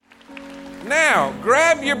Now,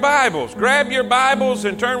 grab your Bibles. Grab your Bibles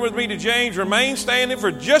and turn with me to James. Remain standing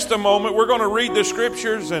for just a moment. We're going to read the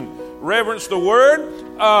scriptures and reverence the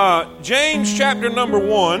Word. James chapter number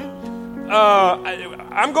 1.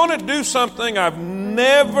 I'm going to do something I've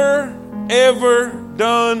never, ever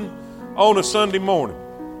done on a Sunday morning.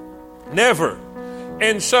 Never.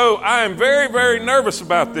 And so I am very, very nervous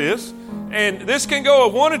about this. And this can go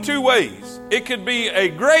one of two ways. It could be a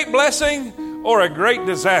great blessing or a great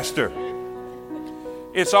disaster.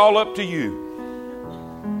 It's all up to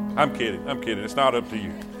you. I'm kidding. It's not up to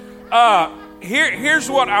you. Here's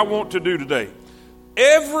what I want to do today.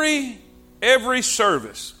 Every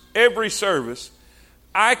service,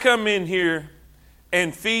 I come in here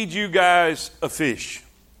and feed you guys a fish.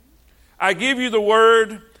 I give you the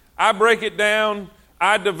Word. I break it down.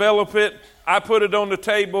 I develop it. I put it on the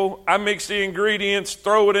table. I mix the ingredients,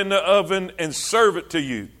 throw it in the oven, and serve it to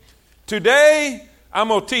you. Today, I'm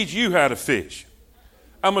going to teach you how to fish.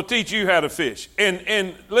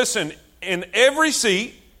 And listen, in every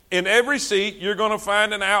seat, you're going to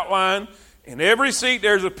find an outline. In every seat,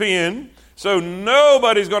 there's a pen. So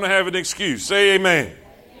nobody's going to have an excuse. Say amen. Amen.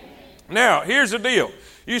 Now, here's the deal.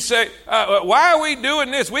 You say, why are we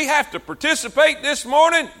doing this? We have to participate this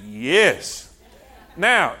morning? Yes.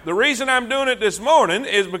 Now, the reason I'm doing it this morning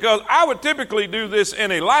is because I would typically do this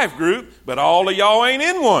in a life group, but all of y'all ain't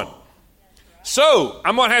in one. So,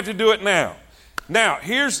 I'm going to have to do it now. Now,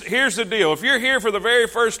 here's the deal. If you're here for the very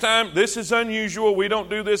first time, this is unusual. We don't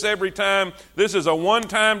do this every time. This is a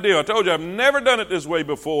one-time deal. I told you I've never done it this way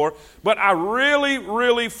before, but I really,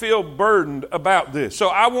 really feel burdened about this. So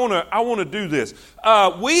I want to do this.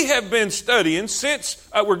 We have been studying since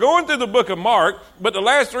we're going through the book of Mark, but the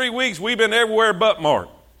last 3 weeks we've been everywhere but Mark.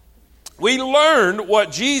 We learned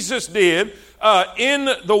what Jesus did in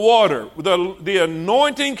the water. The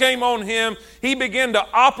anointing came on him. He began to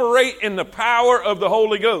operate in the power of the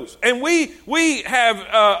Holy Ghost. And we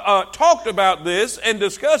have talked about this and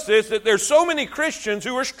discussed this, that there's so many Christians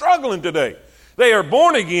who are struggling today. They are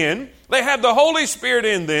born again. They have the Holy Spirit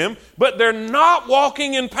in them, but they're not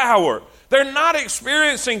walking in power. They're not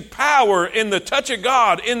experiencing power in the touch of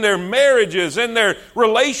God, in their marriages, in their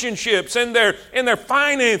relationships, in their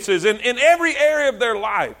finances, in every area of their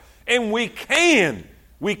life. And we can.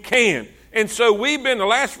 And so the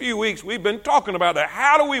last few weeks, we've been talking about that.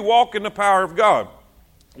 How do we walk in the power of God?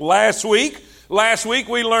 Last week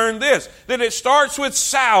we learned this, that it starts with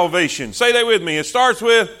salvation. Say that with me. It starts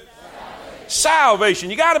with salvation.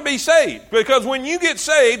 You got to be saved, because when you get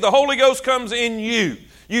saved, the Holy Ghost comes in you.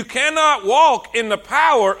 You cannot walk in the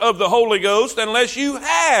power of the Holy Ghost unless you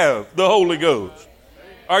have the Holy Ghost.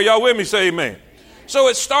 Are y'all with me? Say amen. So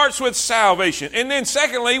it starts with salvation. And then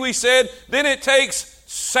secondly, we said, then it takes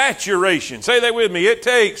saturation. Say that with me. It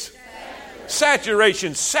takes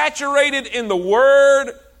saturation. Saturated in the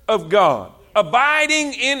Word of God.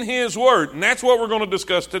 Abiding in His Word. And that's what we're going to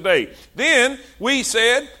discuss today. Then we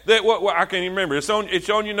said that, I can't even remember. It's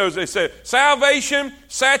on your nose. They said salvation,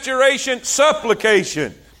 saturation,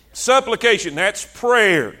 supplication. Supplication, that's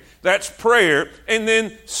prayer. And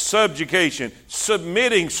then subjugation,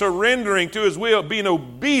 submitting, surrendering to His will, being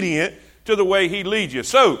obedient to the way He leads you.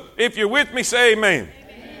 So, if you're with me, say amen.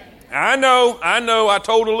 I know, I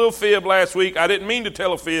told a little fib last week. I didn't mean to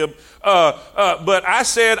tell a fib, but I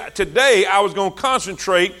said today I was going to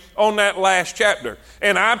concentrate on that last chapter.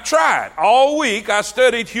 And I've tried. All week I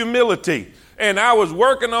studied humility. And I was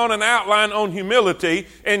working on an outline on humility,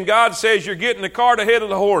 and God says, you're getting the cart ahead of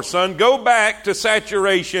the horse, son. Go back to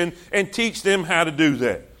saturation and teach them how to do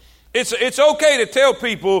that. It's okay to tell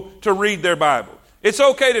people to read their Bible. It's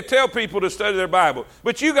okay to tell people to study their Bible,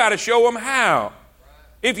 but you got to show them how.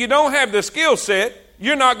 If you don't have the skill set,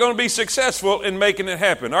 you're not going to be successful in making it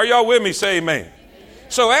happen. Are y'all with me? Say amen.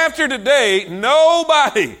 So after today,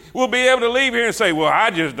 nobody will be able to leave here and say, well,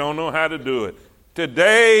 I just don't know how to do it.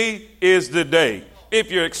 Today is the day.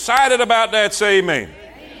 If you're excited about that, say amen.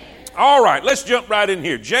 All right, let's jump right in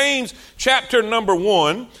here. James chapter number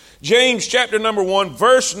 1. James chapter number 1,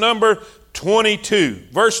 verse number 22.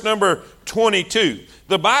 Verse number 22.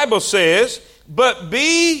 The Bible says, but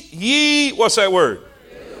be ye, what's that word?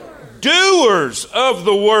 Doers of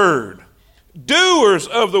the word. Doers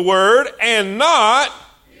of the word, and not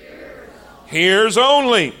hearers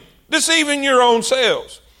only, deceiving your own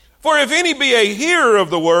selves. For if any be a hearer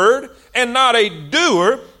of the word, and not a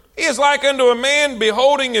doer, he is like unto a man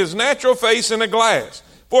beholding his natural face in a glass.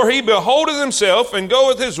 For he beholdeth himself, and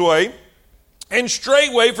goeth his way, and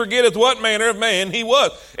straightway forgetteth what manner of man he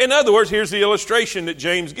was. In other words, here's the illustration that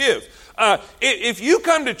James gives. If you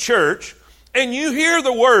come to church, and you hear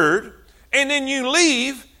the word, and then you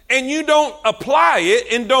leave, and you don't apply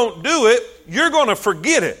it and don't do it, you're going to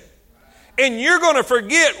forget it. And you're going to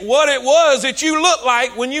forget what it was that you looked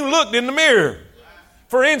like when you looked in the mirror.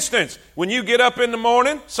 For instance, when you get up in the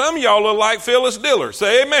morning, some of y'all look like Phyllis Diller.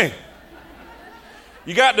 Say amen.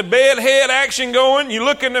 You got the bed head action going. You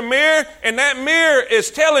look in the mirror, and that mirror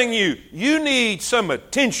is telling you, you need some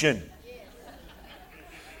attention.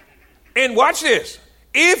 And watch this.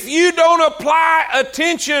 If you don't apply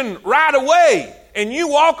attention right away, and you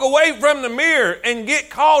walk away from the mirror and get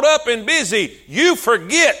caught up and busy, you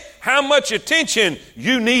forget how much attention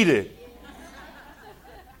you needed.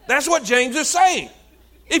 That's what James is saying.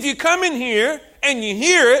 If you come in here and you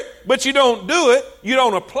hear it, but you don't do it, you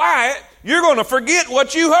don't apply it, you're going to forget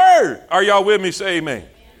what you heard. Are y'all with me? Say amen.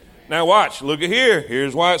 Now watch, look at here.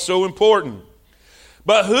 Here's why it's so important.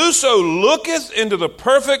 But whoso looketh into the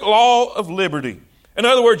perfect law of liberty. In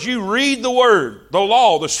other words, you read the word, the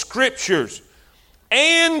law, the scriptures,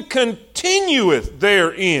 and continueth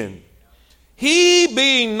therein. He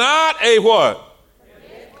being not a what?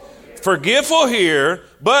 Forgetful here,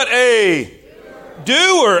 but a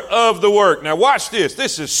doer of the work. Now watch this.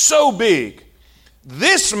 This is so big.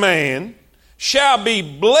 This man shall be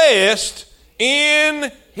blessed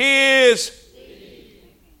in his deed.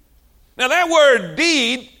 Now that word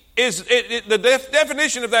deed is, the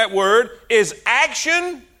definition of that word is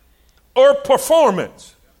action or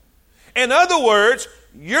performance. In other words,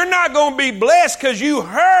 you're not going to be blessed because you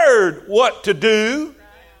heard what to do.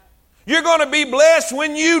 You're going to be blessed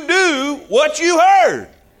when you do what you heard.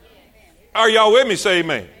 Are y'all with me? Say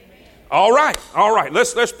amen. All right.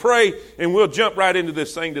 Let's pray and we'll jump right into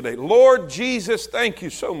this thing today. Lord Jesus, thank you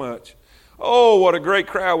so much. Oh, what a great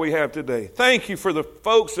crowd we have today. Thank you for the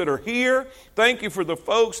folks that are here. Thank you for the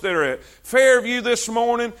folks that are at Fairview this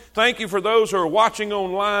morning. Thank you for those who are watching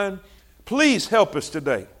online. Please help us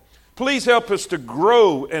today. Please help us to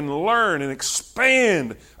grow and learn and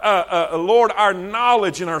expand, Lord, our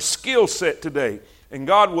knowledge and our skill set today. And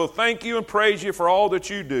God will thank you and praise you for all that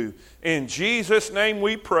you do. In Jesus' name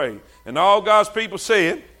we pray. And all God's people say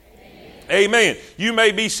it. Amen. Amen. You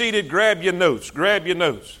may be seated. Grab your notes. Grab your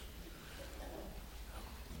notes.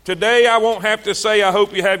 Today I won't have to say I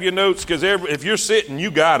hope you have your notes because if you're sitting, you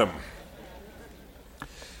got them.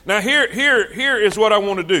 Now here is what I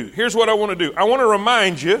want to do. Here's what I want to do. I want to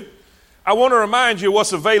remind you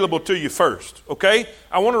what's available to you first. Okay?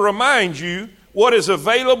 I want to remind you what is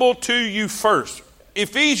available to you first.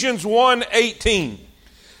 Ephesians 1:18.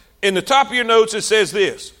 In the top of your notes it says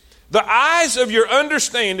this. The eyes of your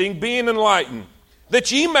understanding being enlightened, that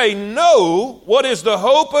ye may know what is the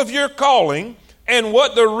hope of your calling and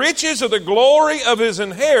what the riches of the glory of his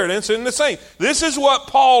inheritance in the saints. This is what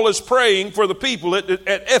Paul is praying for the people at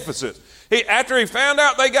Ephesus. After he found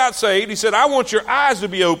out they got saved, he said, I want your eyes to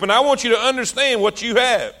be open. I want you to understand what you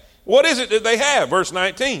have. What is it that they have? Verse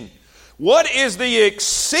 19. What is the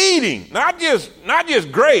exceeding, not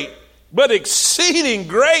just great, but exceeding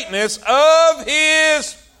greatness of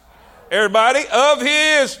his, everybody, of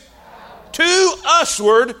his, to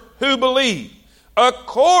usward who believe,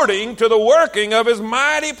 according to the working of his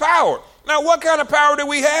mighty power. Now, what kind of power do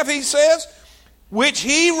we have, he says? Which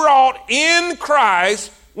he wrought in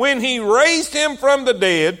Christ when he raised him from the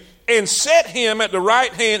dead and set him at the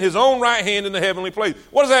right hand, his own right hand in the heavenly place.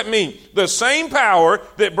 What does that mean? The same power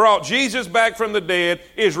that brought Jesus back from the dead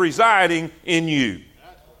is residing in you.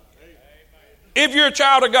 If you're a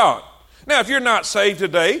child of God. Now, if you're not saved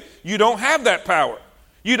today, you don't have that power.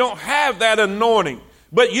 You don't have that anointing.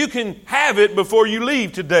 But you can have it before you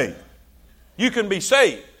leave today. You can be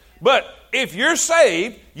saved. But if you're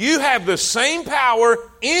saved, you have the same power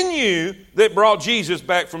in you that brought Jesus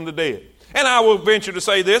back from the dead. And I will venture to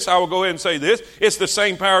say this. I will go ahead and say this. It's the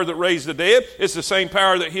same power that raised the dead. It's the same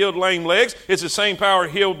power that healed lame legs. It's the same power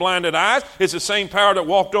that healed blinded eyes. It's the same power that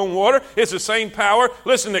walked on water. It's the same power,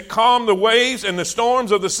 listen, that calmed the waves and the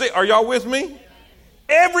storms of the sea. Are y'all with me?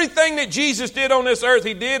 Everything that Jesus did on this earth,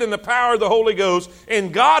 he did in the power of the Holy Ghost.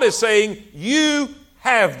 And God is saying, you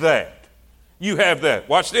have that. You have that.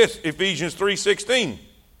 Watch this, Ephesians 3:16.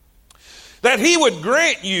 That he would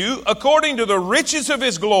grant you, according to the riches of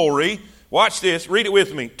his glory, watch this, read it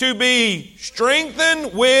with me, to be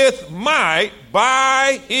strengthened with might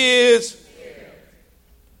by his Spirit.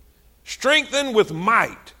 Strengthened with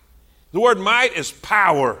might. The word might is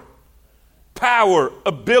power. Power,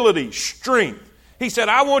 ability, strength. He said,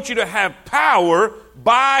 I want you to have power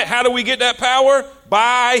by, how do we get that power?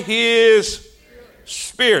 By his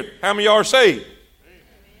Spirit. How many of y'all are saved?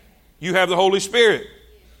 You have the Holy Spirit.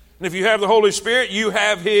 And if you have the Holy Spirit, you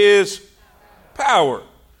have his power.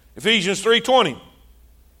 Ephesians 3:20.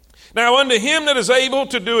 Now unto him that is able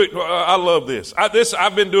to do it, I love this.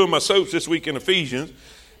 I've been doing my soaps this week in Ephesians.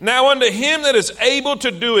 Now unto him that is able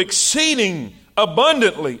to do exceeding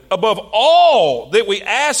abundantly above all that we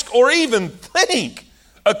ask or even think,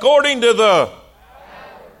 according to the...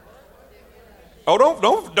 Oh,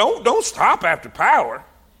 don't stop after power.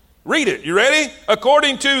 Read it. You ready?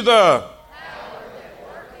 According to the...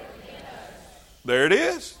 There it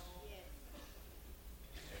is.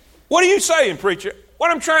 What are you saying, preacher? What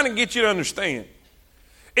I'm trying to get you to understand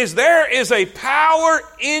is there is a power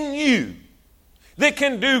in you that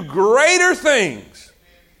can do greater things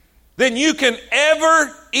than you can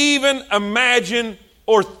ever even imagine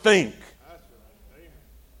or think.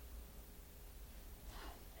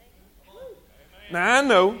 Now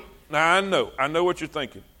I know what you're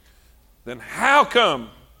thinking. Then how come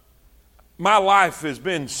my life has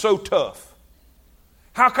been so tough?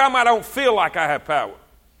 How come I don't feel like I have power?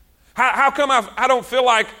 How come I don't feel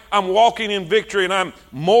like I'm walking in victory and I'm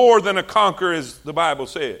more than a conqueror, as the Bible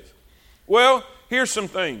says? Well, here's some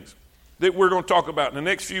things that we're going to talk about in the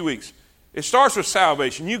next few weeks. It starts with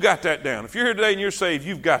salvation. You got that down. If you're here today and you're saved,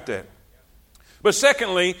 you've got that. But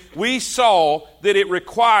secondly, we saw that it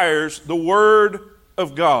requires the Word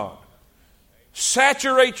of God.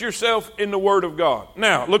 Saturate yourself in the Word of God.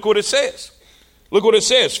 Now, look what it says. Look what it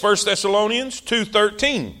says. 1 Thessalonians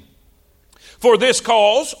 2:13. For this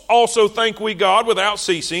cause also thank we God without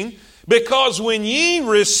ceasing, because when ye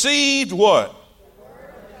received what?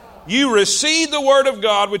 You received the word of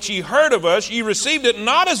God which ye heard of us. Ye received it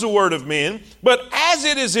not as the word of men, but as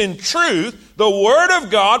it is in truth, the word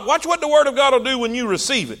of God. Watch what the word of God will do when you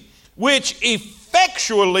receive it. Which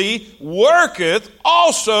effectually worketh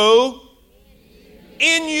also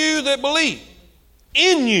in you that believe.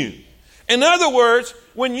 In you. In other words,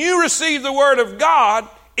 when you receive the word of God,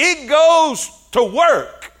 it goes to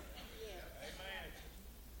work.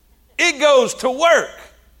 It goes to work.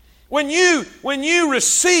 When you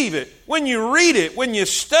receive it, when you read it, when you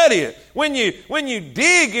study it, when you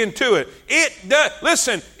dig into it,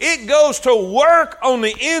 it goes to work on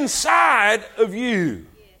the inside of you.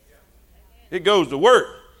 It goes to work.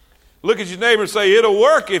 Look at your neighbor and say, it'll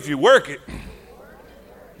work if you work it.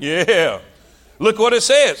 Yeah. Look what it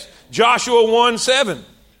says. Joshua 1:7.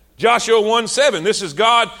 Joshua 1:7. This is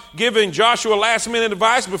God giving Joshua last minute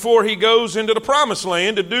advice before he goes into the promised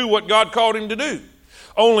land to do what God called him to do.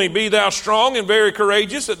 Only be thou strong and very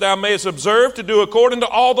courageous, that thou mayest observe to do according to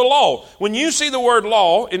all the law. When you see the word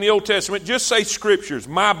law in the Old Testament, just say scriptures,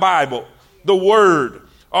 my Bible, the word.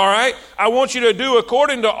 All right? I want you to do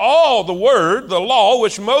according to all the word, the law,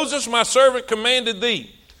 which Moses my servant commanded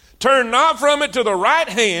thee. Turn not from it to the right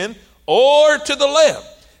hand or to the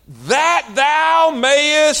left, that thou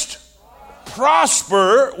mayest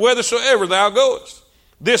prosper whithersoever thou goest.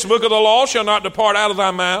 This book of the law shall not depart out of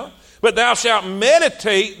thy mouth, but thou shalt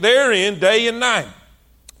meditate therein day and night,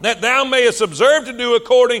 that thou mayest observe to do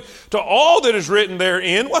according to all that is written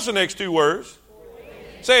therein. What's the next two words?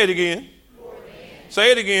 Say it again.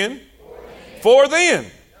 Say it again. For then,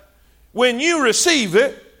 when you receive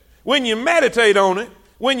it, when you meditate on it,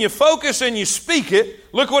 when you focus and you speak it,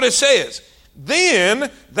 look what it says.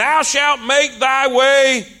 Then thou shalt make thy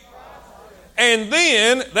way, and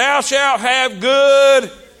then thou shalt have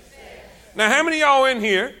good. Now, how many of y'all in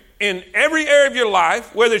here, in every area of your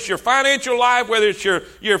life, whether it's your financial life, whether it's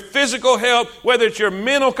your physical health, whether it's your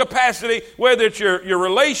mental capacity, whether it's your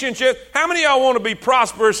relationship, how many of y'all want to be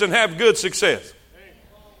prosperous and have good success?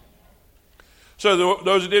 So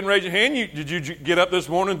those that didn't raise your hand, did you get up this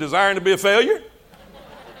morning desiring to be a failure?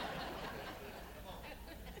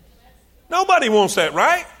 Nobody wants that,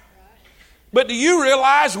 right? But do you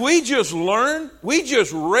realize we just read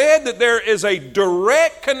that there is a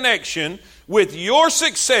direct connection with your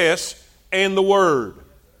success and the Word.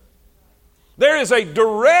 There is a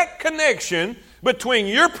direct connection between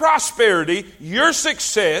your prosperity, your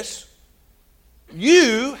success,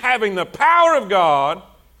 you having the power of God,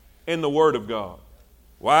 and the Word of God.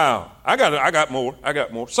 Wow. I got more.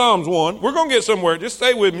 Psalms 1. We're going to get somewhere. Just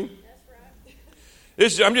stay with me.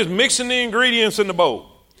 I'm just mixing the ingredients in the bowl.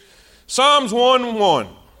 Psalms 1:1.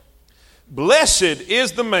 Blessed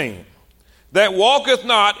is the man that walketh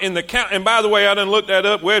not in the count. And by the way, I done looked that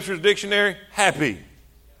up. Webster's Dictionary. Happy.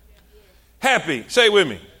 Happy. Say it with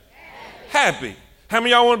me. Happy. How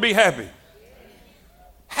many of y'all want to be happy?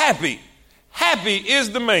 Happy. Happy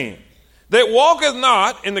is the man that walketh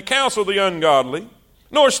not in the counsel of the ungodly,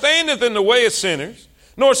 nor standeth in the way of sinners,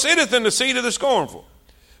 nor sitteth in the seat of the scornful.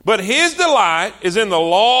 But his delight is in the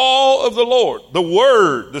law of the Lord, the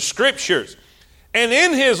word, the scriptures. And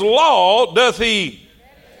in his law doth he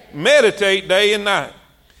meditate day and night.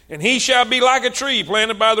 And he shall be like a tree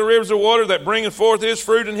planted by the rivers of water that bringeth forth his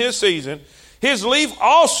fruit in his season. His leaf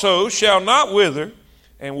also shall not wither,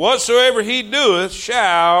 and whatsoever he doeth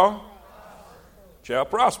shall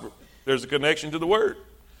prosper. There's a connection to the word.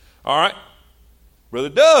 All right. Brother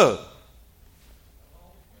Doug.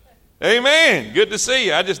 Amen. Good to see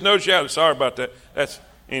you. I just noticed you. Sorry about that.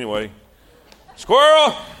 Anyway.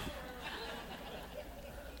 Squirrel.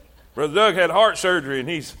 Brother Doug had heart surgery, and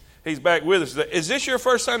he's back with us. Is this your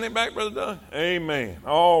first Sunday back, Brother Doug? Amen.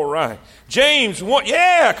 All right. James 1.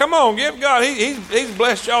 Yeah, come on. Give God. He's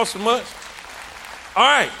blessed y'all so much. All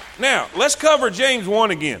right. Now, let's cover James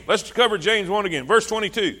 1 again. Verse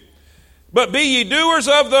 22. But be ye doers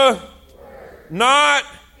of the word, not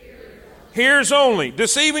hearers only,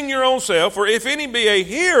 deceiving your own self. For if any be a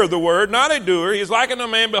hearer of the word, not a doer, he is like unto a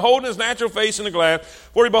man beholding his natural face in the glass.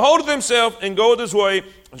 For he beholdeth himself and goeth his way,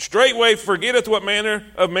 and straightway forgetteth what manner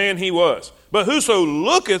of man he was. But whoso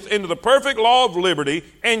looketh into the perfect law of liberty,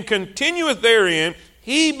 and continueth therein,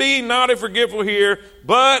 he be not a forgetful hearer,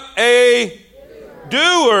 but a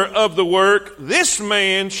doer of the work. This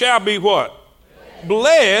man shall be what?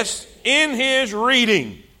 Blessed in his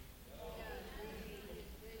reading.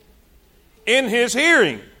 In his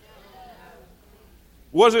hearing.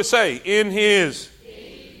 What does it say? In his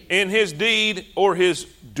deed or his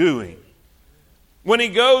doing. When he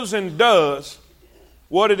goes and does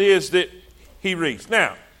what it is that he reads.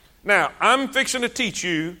 Now, I'm fixing to teach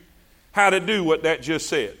you how to do what that just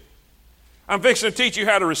said. I'm fixing to teach you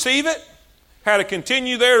how to receive it, how to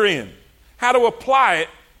continue therein, how to apply it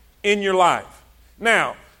in your life.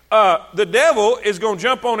 Now, the devil is going to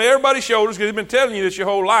jump on everybody's shoulders because he's been telling you this your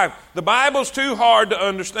whole life. The Bible's too hard to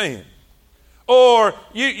understand. Or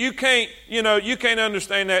you can't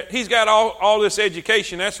understand that. He's got all this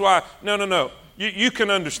education. That's why, no. You can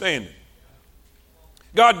understand it.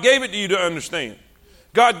 God gave it to you to understand.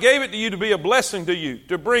 God gave it to you to be a blessing to you,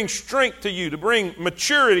 to bring strength to you, to bring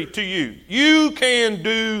maturity to you. You can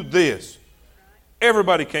do this.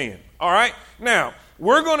 Everybody can. All right? Now,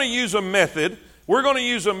 we're going to use a method. We're going to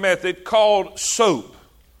use a method called SOAP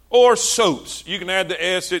or SOAPs. You can add the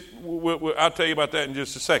S. I'll tell you about that in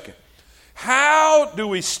just a second. How do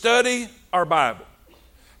we study our Bible?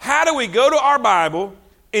 How do we go to our Bible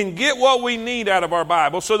and get what we need out of our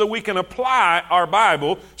Bible so that we can apply our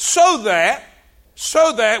Bible so that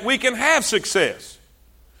we can have success,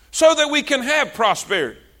 so that we can have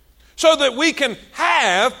prosperity, so that we can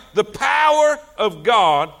have the power of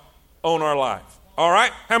God on our life? All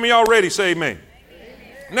right? How many of y'all ready? Say amen.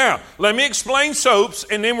 Now, let me explain SOAPs,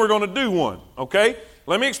 and then we're going to do one, okay?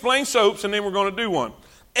 Let me explain SOAPs, and then we're going to do one.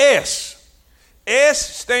 S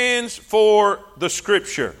stands for the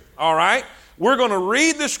Scripture, all right? We're going to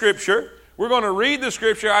read the Scripture.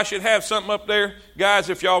 I should have something up there, guys,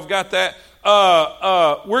 if y'all have got that.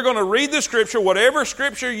 We're going to read the Scripture, whatever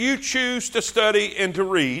Scripture you choose to study and to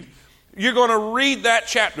read. You're going to read that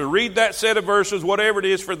chapter, read that set of verses, whatever it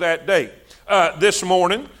is for that day. This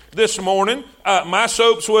morning, my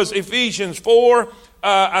SOAPs was Ephesians 4.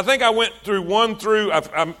 I think I went through 1 through,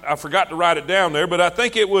 I forgot to write it down there, but I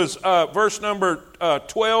think it was verse number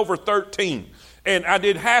 12 or 13. And I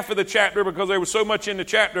did half of the chapter because there was so much in the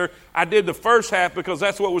chapter. I did the first half because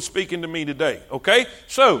that's what was speaking to me today. Okay?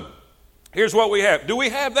 So, here's what we have. Do we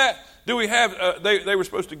have that? Do we have, they were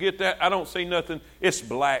supposed to get that? I don't see nothing. It's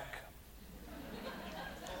black.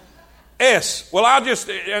 S. Well,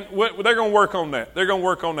 they're going to work on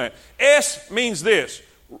that. S means this.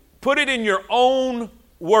 Put it in your own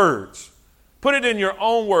words.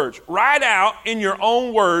 Write out in your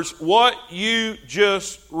own words what you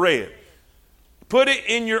just read. Put it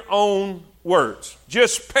in your own words.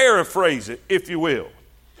 Just paraphrase it, if you will.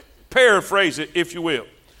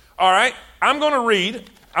 All right? I'm going to read, and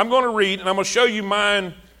I'm going to show you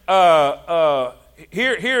mine.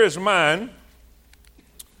 Here is mine.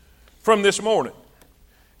 From this morning.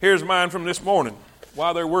 Here's mine from this morning.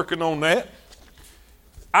 While they're working on that,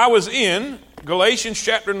 I was in Galatians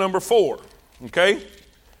chapter number 4. Okay?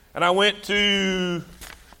 And I went to,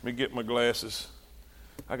 let me get my glasses.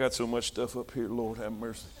 I got so much stuff up here, Lord have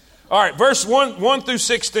mercy. All right, verse 1 through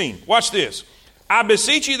 16. Watch this. I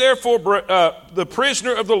beseech you, therefore, the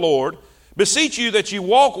prisoner of the Lord, beseech you that you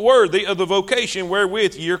walk worthy of the vocation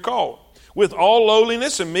wherewith ye are called, with all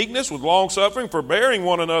lowliness and meekness, with longsuffering, forbearing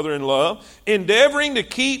one another in love, endeavoring to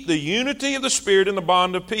keep the unity of the Spirit in the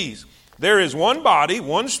bond of peace. There is one body,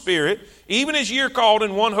 one Spirit, even as ye are called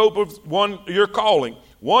in one hope of your calling,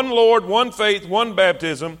 one Lord, one faith, one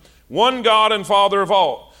baptism, one God and Father of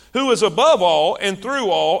all, who is above all and through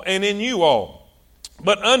all and in you all.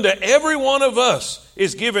 But unto every one of us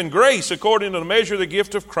is given grace according to the measure of the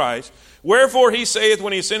gift of Christ. Wherefore he saith,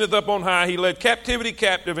 when he ascendeth up on high, he led captivity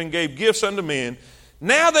captive and gave gifts unto men.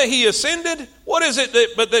 Now that he ascended, what is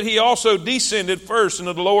it but that he also descended first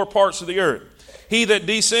into the lower parts of the earth? He that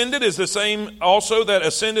descended is the same also that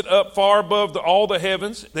ascended up far above all the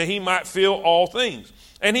heavens, that he might fill all things.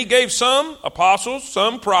 And he gave some apostles,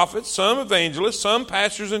 some prophets, some evangelists, some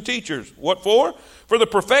pastors and teachers. What for? For the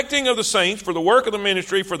perfecting of the saints, for the work of the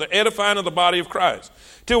ministry, for the edifying of the body of Christ.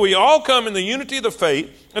 Till we all come in the unity of the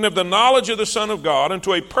faith and of the knowledge of the Son of God,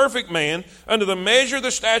 unto a perfect man, unto the measure of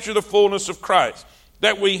the stature of the fullness of Christ.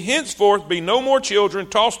 That we henceforth be no more children,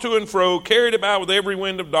 tossed to and fro, carried about with every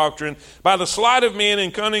wind of doctrine, by the sleight of men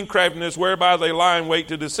and cunning craftiness, whereby they lie in wait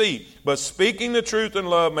to deceive. But speaking the truth in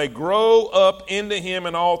love may grow up into him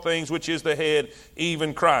in all things, which is the head,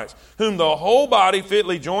 even Christ, whom the whole body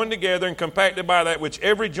fitly joined together and compacted by that which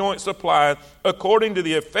every joint supplieth, according to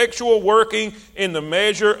the effectual working in the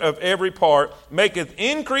measure of every part, maketh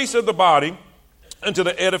increase of the body, unto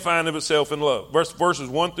the edifying of itself in love. Verses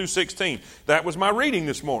 1 through 16. That was my reading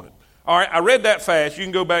this morning. All right, I read that fast. You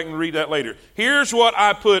can go back and read that later. Here's what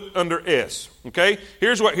I put under S. Okay?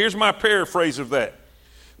 Here's my paraphrase of that.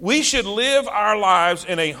 We should live our lives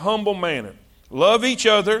in a humble manner. Love each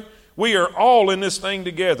other. We are all in this thing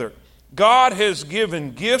together. God has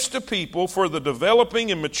given gifts to people for the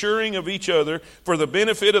developing and maturing of each other for the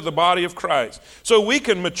benefit of the body of Christ. So we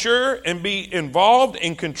can mature and be involved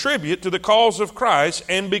and contribute to the cause of Christ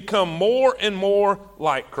and become more and more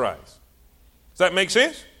like Christ. Does that make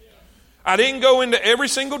sense? I didn't go into every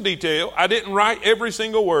single detail. I didn't write every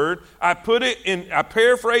single word. I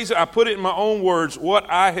paraphrase it. I put it in my own words, what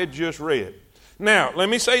I had just read. Now, let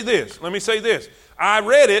me say this. I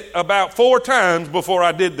read it about 4 times before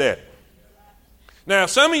I did that. Now,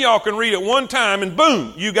 some of y'all can read it one time and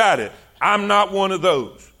boom, you got it. I'm not one of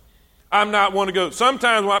those. I'm not one of those.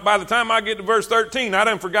 Sometimes by the time I get to verse 13, I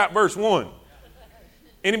done forgot verse 1.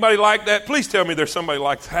 Anybody like that? Please tell me there's somebody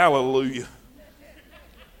like that. Hallelujah.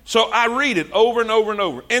 So I read it over and over and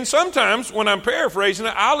over. And sometimes when I'm paraphrasing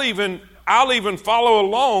it, I'll even follow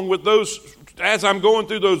along with those as I'm going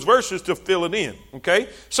through those verses to fill it in. Okay?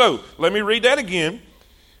 So let me read that again.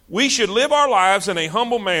 We should live our lives in a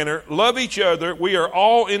humble manner, love each other. We are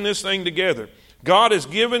all in this thing together. God has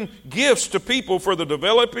given gifts to people for the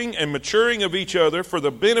developing and maturing of each other for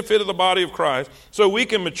the benefit of the body of Christ, so we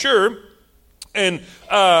can mature and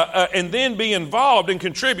then be involved and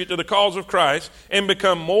contribute to the cause of Christ and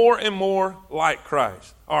become more and more like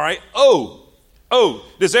Christ. All right?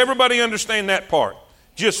 Does everybody understand that part?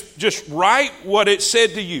 Just write what it said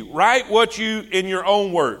to you. Write what you, in your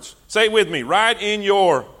own words. Say it with me. Write in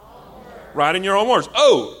your own words.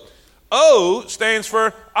 O stands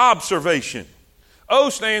for observation. O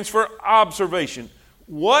stands for observation.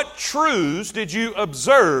 What truths did you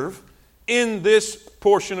observe in this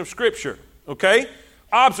portion of Scripture? Okay?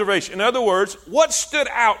 Observation. In other words, what stood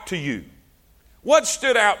out to you? What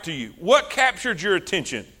stood out to you? What captured your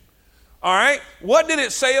attention? All right? What did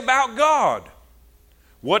it say about God?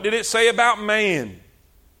 What did it say about man?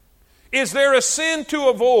 Is there a sin to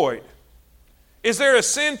avoid? Is there a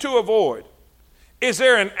sin to avoid? Is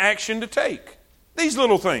there an action to take? These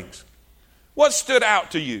little things. What stood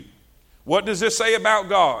out to you? What does this say about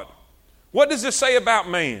God? What does this say about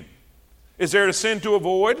man? Is there a sin to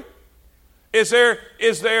avoid? Is there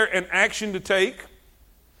an action to take?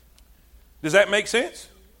 Does that make sense?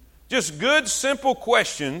 Just good, simple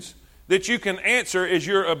questions that you can answer as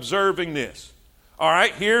you're observing this. All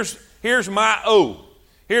right, here's my O.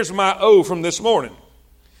 Here's my O from this morning.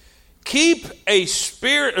 Keeping a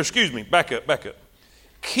spirit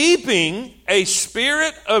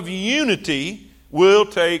of unity will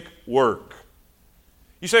take work.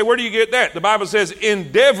 You say, where do you get that? The Bible says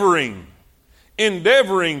endeavoring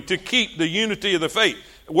to keep the unity of the faith.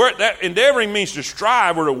 That endeavoring means to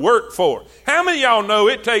strive or to work for. How many of y'all know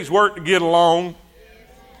it takes work to get along?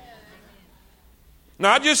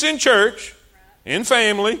 Not just in church, in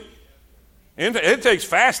family. It takes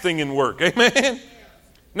fasting and work. Amen?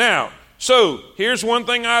 Now, so here's one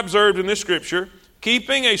thing I observed in this scripture.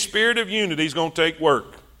 Keeping a spirit of unity is going to take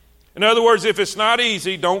work. In other words, if it's not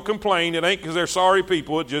easy, don't complain. It ain't because they're sorry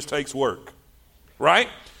people. It just takes work. Right?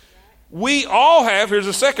 We all have, here's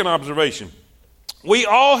a second observation. We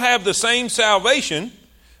all have the same salvation,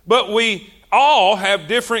 but we all have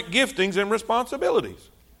different giftings and responsibilities.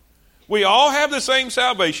 We all have the same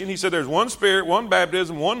salvation. He said there's one Spirit, one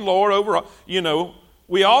baptism, one Lord overall.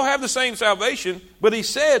 We all have the same salvation, but he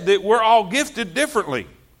said that we're all gifted differently.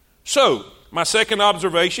 So, my second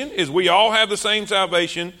observation is we all have the same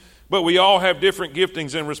salvation, but we all have different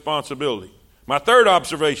giftings and responsibility. My third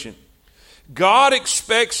observation, God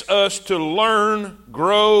expects us to learn,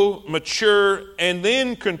 grow, mature, and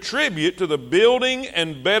then contribute to the building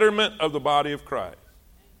and betterment of the body of Christ.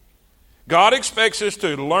 God expects us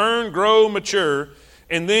to learn, grow, mature,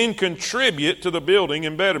 and then contribute to the building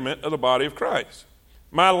and betterment of the body of Christ.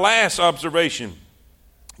 My last observation,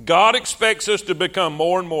 God expects us to become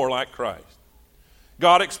more and more like Christ.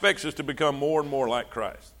 God expects us to become more and more like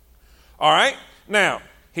Christ. All right? Now,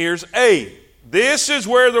 here's A. This is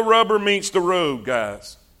where the rubber meets the road,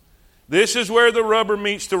 guys. This is where the rubber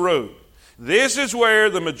meets the road. This is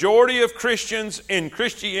where the majority of Christians in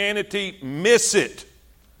Christianity miss it.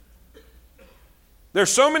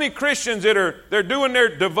 There's so many Christians that they're doing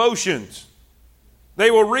their devotions.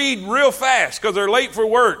 They will read real fast because they're late for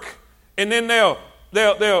work. And then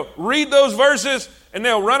they'll read those verses and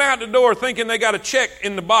they'll run out the door thinking they got a check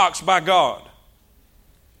in the box by God.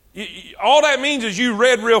 All that means is you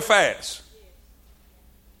read real fast.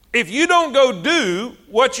 If you don't go do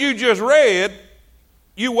what you just read,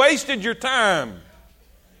 you wasted your time.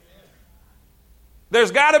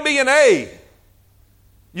 There's got to be an A.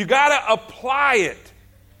 You got to apply it.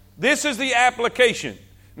 This is the application.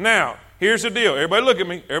 Now, here's the deal. Everybody look at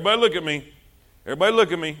me. Everybody look at me. Everybody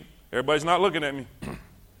look at me. Everybody's not looking at me.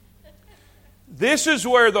 This is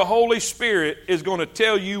where the Holy Spirit is going to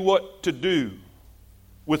tell you what to do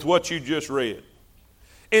with what you just read.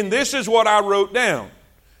 And this is what I wrote down.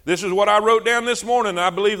 This is what I wrote down this morning. I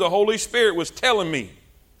believe the Holy Spirit was telling me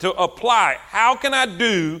to apply. How can I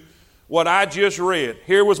do what I just read?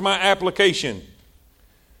 Here was my application.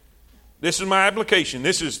 This is my application.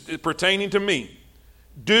 This is pertaining to me.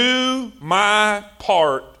 Do my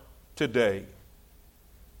part today.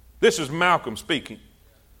 This is Malcolm speaking.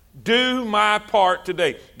 Do my part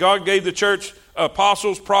today. God gave the church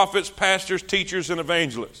apostles, prophets, pastors, teachers, and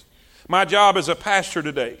evangelists. My job as a pastor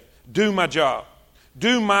today, do my job.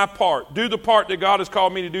 Do my part. Do the part that God has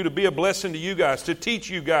called me to do to be a blessing to you guys, to teach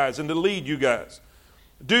you guys, and to lead you guys.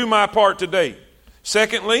 Do my part today.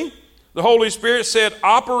 Secondly, the Holy Spirit said,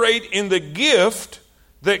 operate in the gift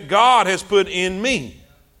that God has put in me.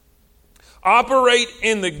 Operate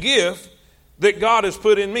in the gift that God has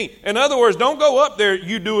put in me. In other words, don't go up there,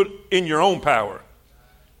 you do it in your own power.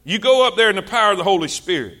 You go up there in the power of the Holy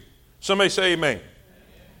Spirit. Somebody say amen.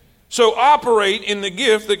 So operate in the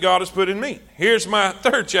gift that God has put in me. Here's my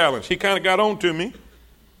third challenge. He kind of got on to me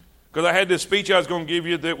because I had this speech I was going to give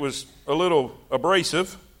you that was a little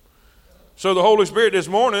abrasive. So the Holy Spirit this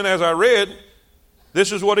morning, as I read,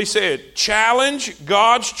 this is what he said. Challenge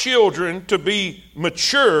God's children to be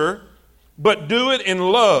mature, but do it in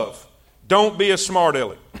love. Don't be a smart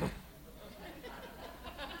aleck.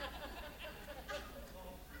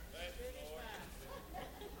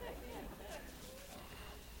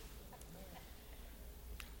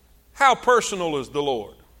 How personal is the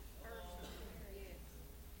Lord?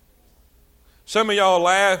 Some of y'all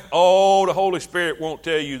laugh, oh, the Holy Spirit won't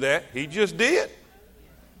tell you that. He just did.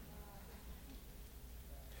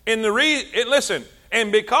 And listen,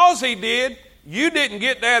 and because he did, you didn't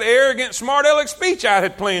get that arrogant, smart aleck speech I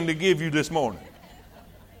had planned to give you this morning.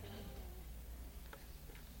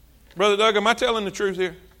 Brother Doug, am I telling the truth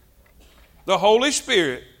here? The Holy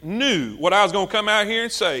Spirit knew what I was going to come out here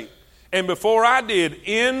and say. And before I did,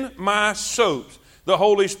 in my soaps, the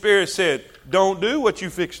Holy Spirit said, don't do what you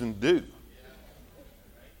fixing to do.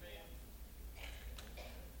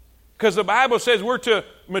 Because the Bible says we're to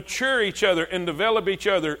mature each other and develop each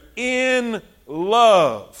other in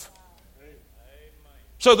love.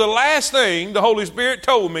 So the last thing the Holy Spirit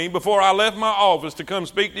told me before I left my office to come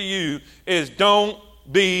speak to you is don't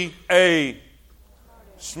be a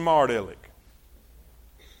smart aleck.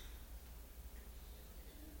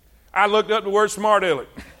 I looked up the word smart aleck.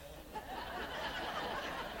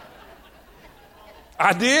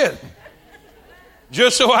 I did.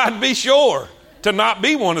 Just so I'd be sure to not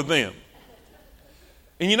be one of them.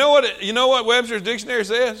 And you know what Webster's dictionary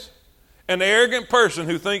says? An arrogant person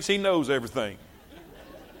who thinks he knows everything.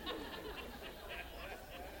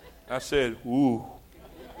 I said, ooh.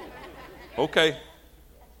 Okay.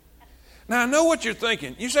 Now, I know what you're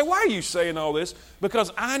thinking. You say, why are you saying all this?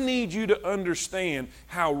 Because I need you to understand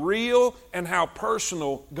how real and how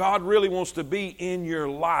personal God really wants to be in your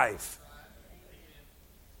life.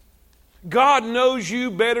 God knows you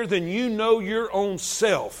better than you know your own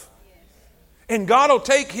self. And God will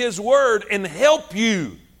take His word and help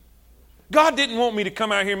you. God didn't want me to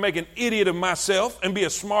come out here and make an idiot of myself and be a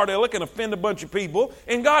smart aleck and offend a bunch of people.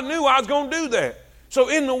 And God knew I was going to do that. So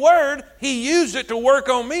in the Word, He used it to work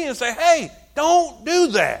on me and say, hey, don't do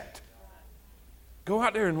that. Go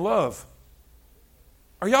out there and love.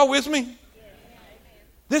 Are y'all with me?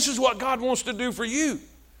 This is what God wants to do for you.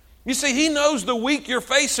 You see, He knows the week you're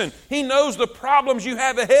facing. He knows the problems you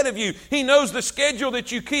have ahead of you. He knows the schedule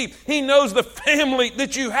that you keep. He knows the family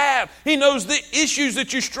that you have. He knows the issues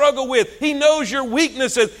that you struggle with. He knows your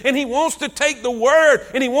weaknesses. And He wants to take the Word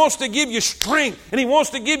and He wants to give you strength and He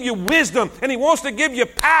wants to give you wisdom and He wants to give you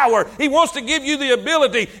power. He wants to give you the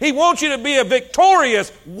ability. He wants you to be a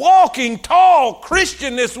victorious, walking, tall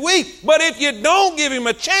Christian this week. But if you don't give Him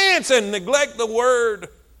a chance and neglect the Word,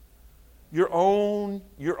 you're on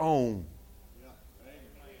your own.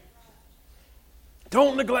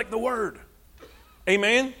 Don't neglect the Word.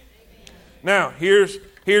 Amen? Now, here's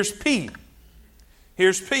P.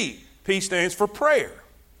 Here's P. P stands for prayer.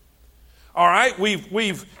 All right,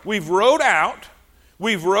 we've wrote out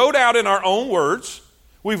in our own words.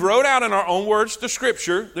 We've wrote out in our own words the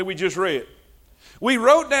Scripture that we just read. We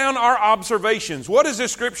wrote down our observations. What is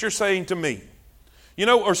this Scripture saying to me?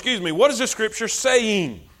 What is this Scripture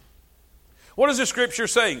saying? What is the Scripture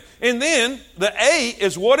saying? And then the A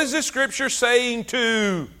is, what is this Scripture saying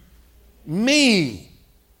to me?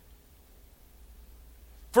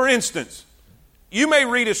 For instance, you may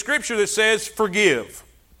read a Scripture that says forgive.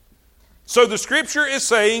 So the Scripture is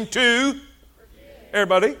saying to,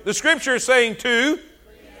 everybody, the Scripture is saying to,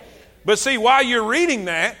 but see, while you're reading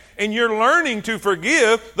that and you're learning to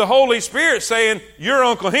forgive, the Holy Spirit's saying, you're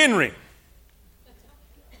Uncle Henry.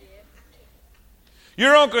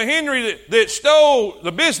 Your Uncle Henry that stole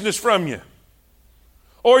the business from you,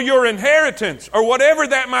 or your inheritance, or whatever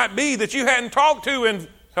that might be that you hadn't talked to in,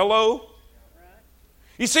 hello?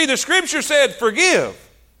 You see, the Scripture said forgive,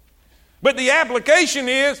 but the application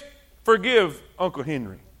is forgive Uncle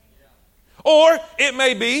Henry. Or it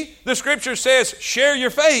may be the Scripture says share your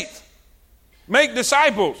faith, make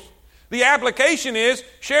disciples. The application is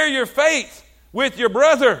share your faith with your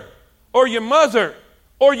brother, or your mother,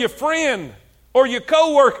 or your friend, or your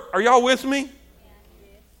co-worker. Are y'all with me?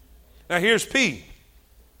 Now here's P.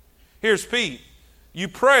 Here's P. You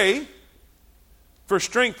pray for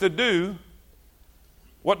strength to do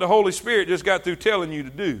what the Holy Spirit just got through telling you to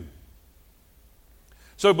do.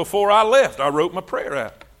 So before I left, I wrote my prayer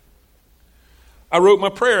out.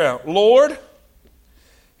 Lord,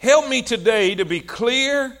 help me today to be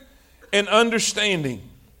clear and understanding.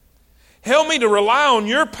 Help me to rely on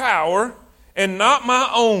your power and not my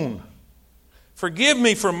own. Forgive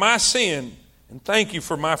me for my sin, and thank you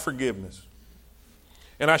for my forgiveness.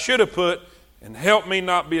 And I should have put, and help me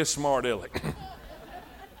not be a smart aleck.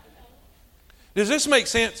 Does this make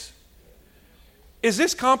sense? Is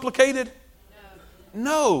this complicated?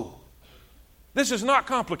 No. This is not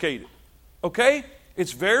complicated. Okay?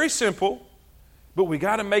 It's very simple, but we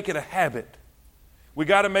got to make it a habit. We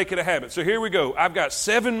got to make it a habit. So here we go. I've got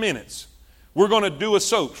 7 minutes. We're going to do a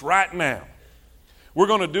soap right now. We're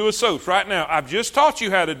going to do a soap right now. I've just taught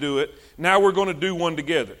you how to do it. Now we're going to do one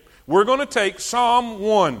together. We're going to take Psalm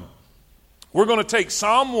 1. We're going to take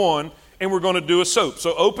Psalm 1 and we're going to do a soap.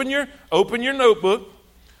 So open your notebook.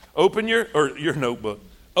 Open your notebook.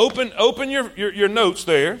 Open your notes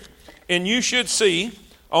there, and you should see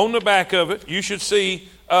on the back of it, you should see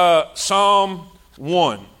Psalm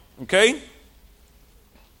 1. Okay?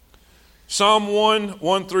 Psalm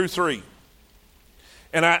 1 through 3.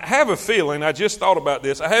 And I have a feeling, I just thought about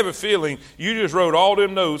this, I have a feeling you just wrote all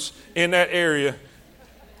them notes in that area.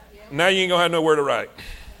 Now you ain't going to have nowhere to write.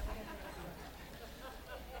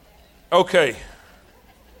 Okay.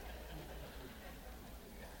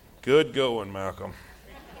 Good going, Malcolm.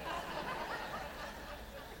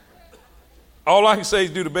 All I can say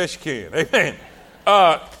is do the best you can. Amen.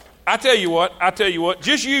 I tell you what,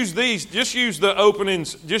 just use the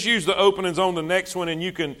openings on the next one, and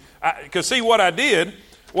you can, because see what I did,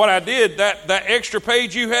 that extra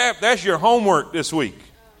page you have, that's your homework this week.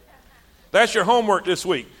 That's your homework this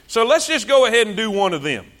week. So let's just go ahead and do one of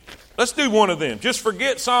them. Let's do one of them. Just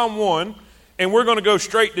forget Psalm 1, and we're going to go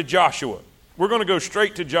straight to Joshua. We're going to go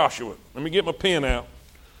straight to Joshua. Let me get my pen out.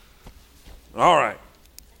 All right.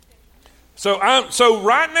 So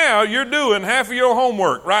right now, you're doing half of your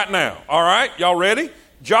homework right now. All right? Y'all ready?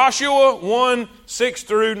 Joshua 1, 6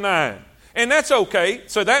 through 9. And that's okay.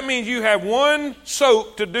 So that means you have one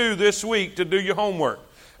soap to do this week to do your homework.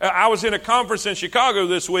 I was in a conference in Chicago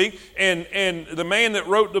this week, and the man that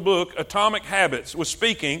wrote the book, Atomic Habits, was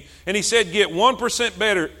speaking, and he said, get 1%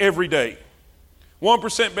 better every day.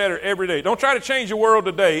 1% better every day. Don't try to change the world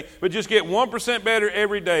today, but just get 1% better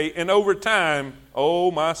every day, and over time, oh,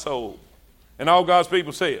 my soul. And all God's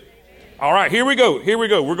people say it. All right, here we go.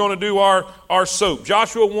 We're going to do our soap.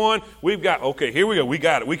 Joshua 1, here we go. We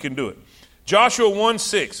got it. We can do it. Joshua 1,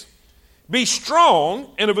 6. Be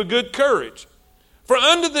strong and of a good courage. For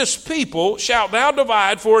unto this people shalt thou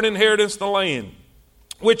divide for an inheritance the land,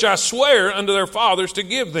 which I swear unto their fathers to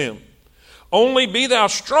give them. Only be thou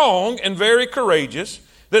strong and very courageous,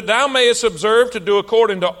 that thou mayest observe to do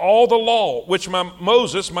according to all the law which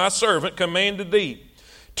Moses my servant commanded thee.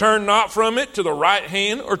 Turn not from it to the right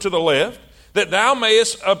hand or to the left, that thou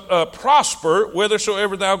mayest prosper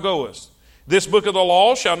whithersoever thou goest. This book of the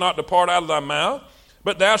law shall not depart out of thy mouth,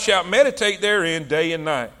 but thou shalt meditate therein day and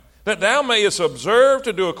night, that thou mayest observe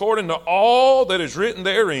to do according to all that is written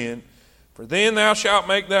therein. For then thou shalt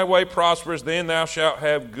make thy way prosperous, then thou shalt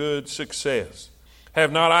have good success.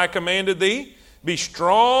 Have not I commanded thee? Be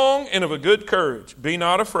strong and of a good courage. Be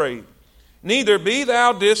not afraid, neither be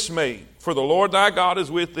thou dismayed, for the Lord thy God is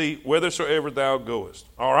with thee whithersoever thou goest.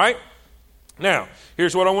 All right? Now,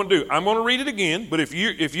 here's what I want to do. I'm going to read it again, but if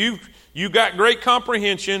you got great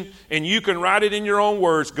comprehension and you can write it in your own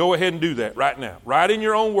words, go ahead and do that right now. Write in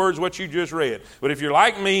your own words what you just read. But if you're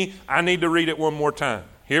like me, I need to read it one more time.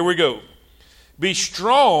 Here we go. Be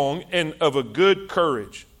strong and of a good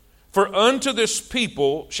courage. For unto this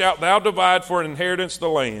people shalt thou divide for an inheritance the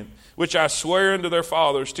land, which I swear unto their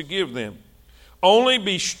fathers to give them. Only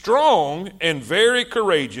be strong and very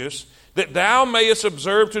courageous, that thou mayest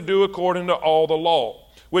observe to do according to all the law,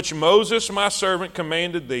 which Moses my servant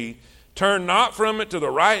commanded thee. Turn not from it to the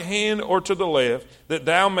right hand or to the left, that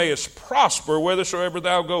thou mayest prosper whithersoever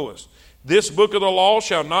thou goest. This book of the law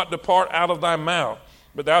shall not depart out of thy mouth,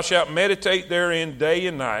 but thou shalt meditate therein day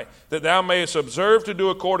and night, that thou mayest observe to do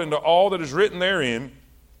according to all that is written therein.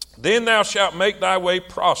 Then thou shalt make thy way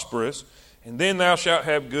prosperous, and then thou shalt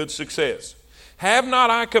have good success. Have not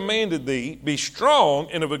I commanded thee? Be strong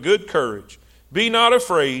and of a good courage. Be not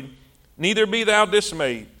afraid, neither be thou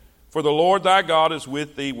dismayed, for the Lord thy God is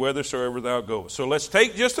with thee whithersoever thou goest. So let's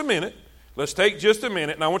take just a minute. Let's take just a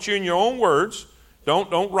minute, and I want you in your own words.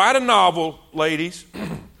 Don't write a novel, ladies.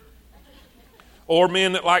 Or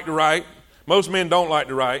men that like to write. Most men don't like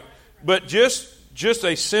to write. But just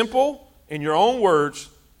a simple, in your own words,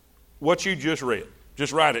 what you just read.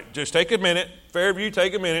 Just write it. Just take a minute. Fairview,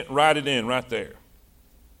 take a minute and write it in right there.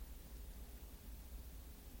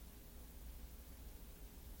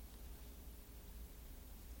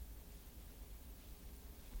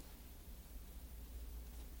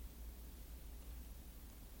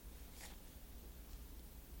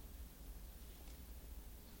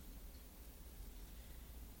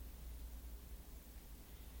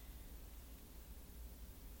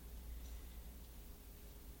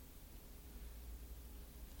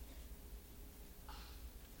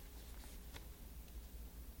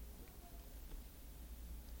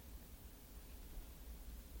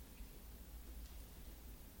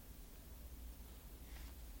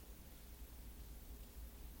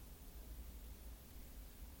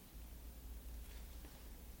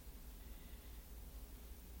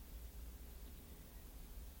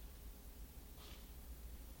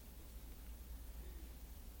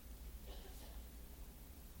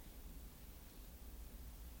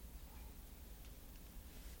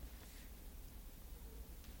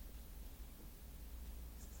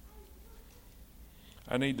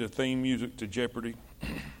 I need the theme music to Jeopardy.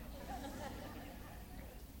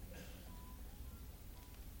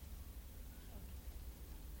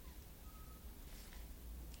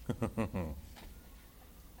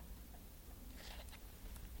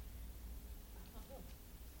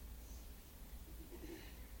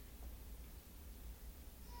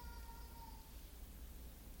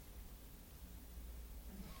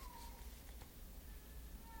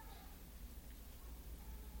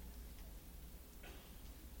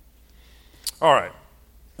 All right,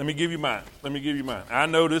 let me give you mine. I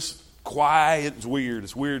know this quiet is weird.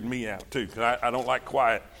 It's weirding me out too, because I don't like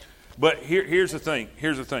quiet. But here's the thing.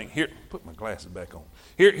 Here, put my glasses back on.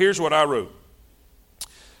 Here's what I wrote.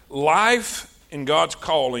 Life in God's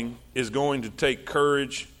calling is going to take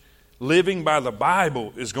courage. Living by the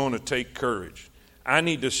Bible is going to take courage. I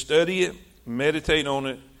need to study it, meditate on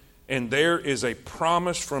it, and there is a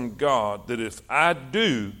promise from God that if I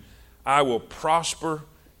do, I will prosper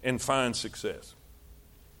and find success.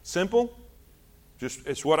 Simple, just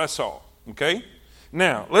it's what I saw, okay?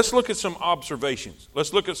 Now, let's look at some observations.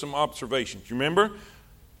 You remember,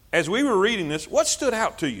 as we were reading this, what stood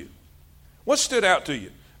out to you? What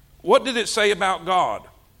did it say about God?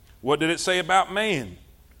 What did it say about man?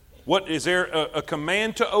 Is there a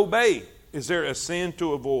command to obey? Is there a sin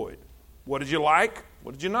to avoid? What did you like?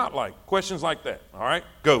 What did you not like? Questions like that, all right?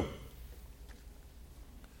 Go.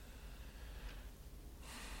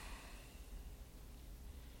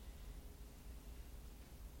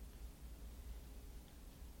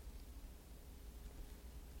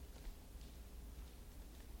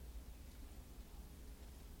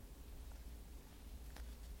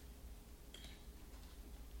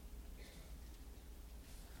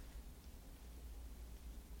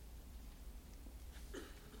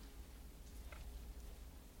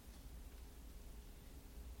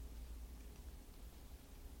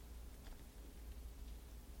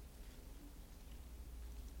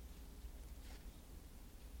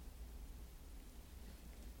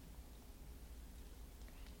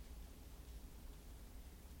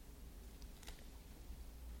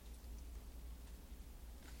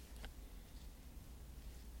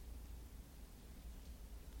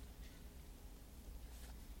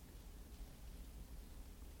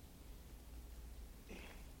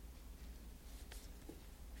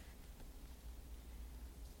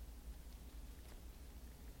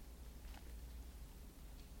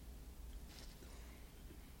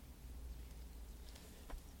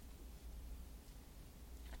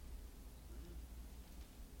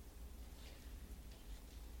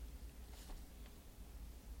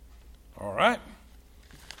 right.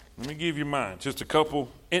 Let me give you mine. Just a couple.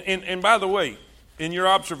 And by the way, in your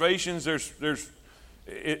observations,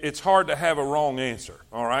 it's hard to have a wrong answer.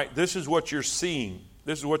 All right. This is what you're seeing.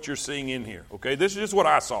 This is what you're seeing in here. Okay. This is just what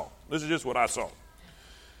I saw.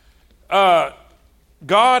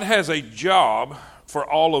 God has a job for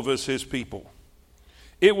all of us, his people.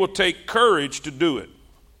 It will take courage to do it.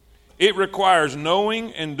 It requires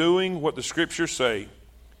knowing and doing what the scriptures say.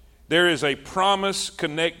 There is a promise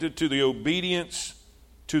connected to the obedience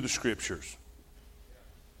to the scriptures.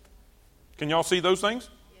 Can y'all see those things?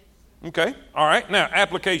 Okay. All right. Now,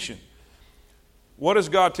 application. What is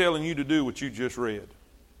God telling you to do what you just read?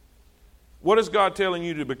 What is God telling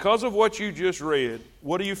you to do? Because of what you just read,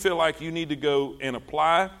 what do you feel like you need to go and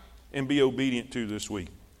apply and be obedient to this week?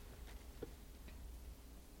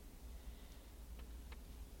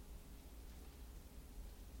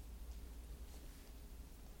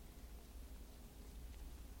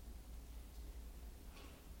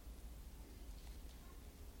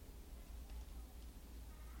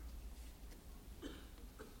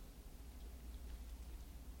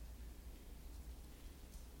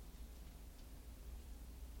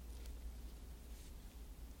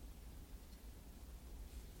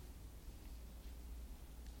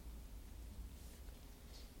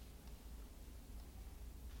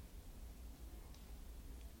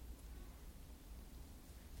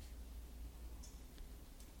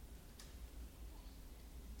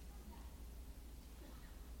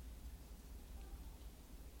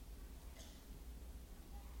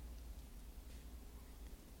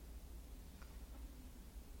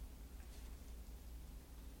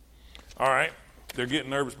 All right, they're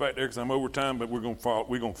getting nervous back there because I'm over time, but we're going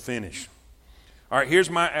to finish. All right,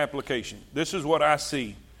 here's my application. This is what I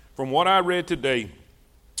see. From what I read today,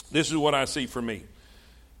 this is what I see for me.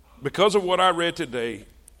 Because of what I read today,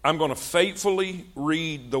 I'm going to faithfully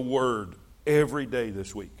read the Word every day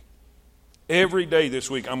this week. Every day this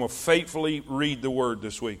week, I'm going to faithfully read the Word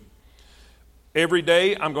this week. Every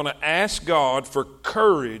day, I'm going to ask God for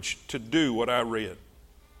courage to do what I read.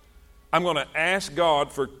 I'm going to ask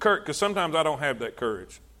God for courage, because sometimes I don't have that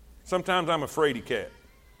courage. Sometimes I'm a fraidy cat.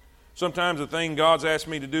 Sometimes the thing God's asked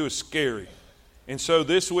me to do is scary. And so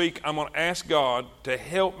this week, I'm going to ask God to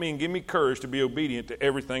help me and give me courage to be obedient to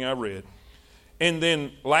everything I read. And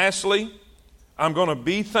then lastly, I'm going to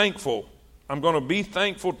be thankful. I'm going to be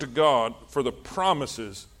thankful to God for the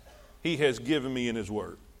promises he has given me in his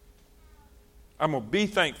word. I'm going to be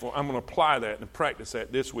thankful. I'm going to apply that and practice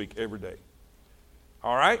that this week every day.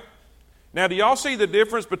 All right? Now, do y'all see the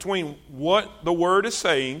difference between what the Word is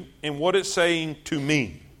saying and what it's saying to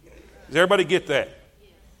me? Does everybody get that?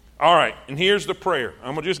 All right, and here's the prayer.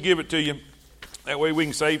 I'm going to just give it to you. That way we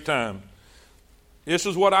can save time. This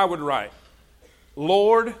is what I would write.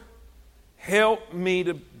 Lord, help me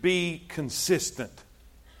to be consistent.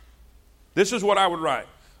 This is what I would write.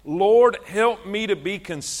 Lord, help me to be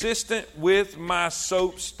consistent with my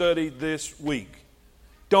SOAP study this week.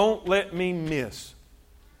 Don't let me miss.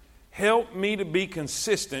 Help me to be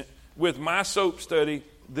consistent with my SOAP study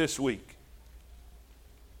this week.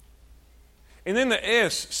 And then the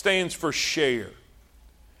S stands for share.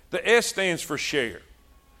 The S stands for share.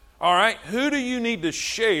 All right, who do you need to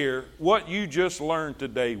share what you just learned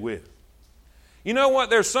today with? You know what?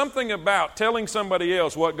 There's something about telling somebody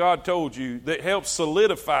else what God told you that helps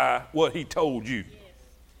solidify what he told you.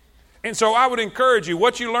 And so I would encourage you,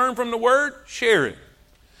 what you learn from the Word, share it.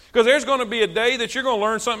 Because there's going to be a day that you're going to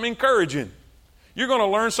learn something encouraging. You're going to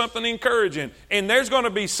learn something encouraging. And there's going to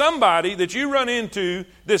be somebody that you run into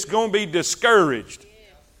that's going to be discouraged.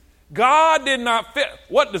 God did not fit.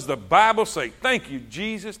 What does the Bible say? Thank you,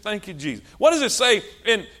 Jesus. Thank you, Jesus. What does it say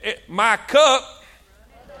in my cup?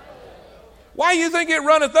 Why do you think it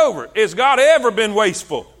runneth over? Has God ever been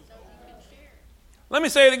wasteful? Let me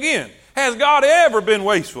say it again. Has God ever been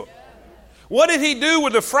wasteful? What did he do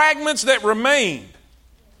with the fragments that remained?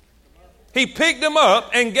 He picked them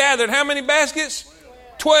up and gathered how many baskets?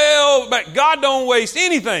 12. But God don't waste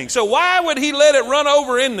anything. So why would he let it run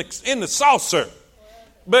over in the saucer?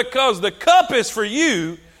 Because the cup is for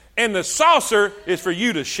you and the saucer is for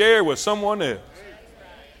you to share with someone else.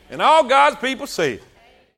 And all God's people say,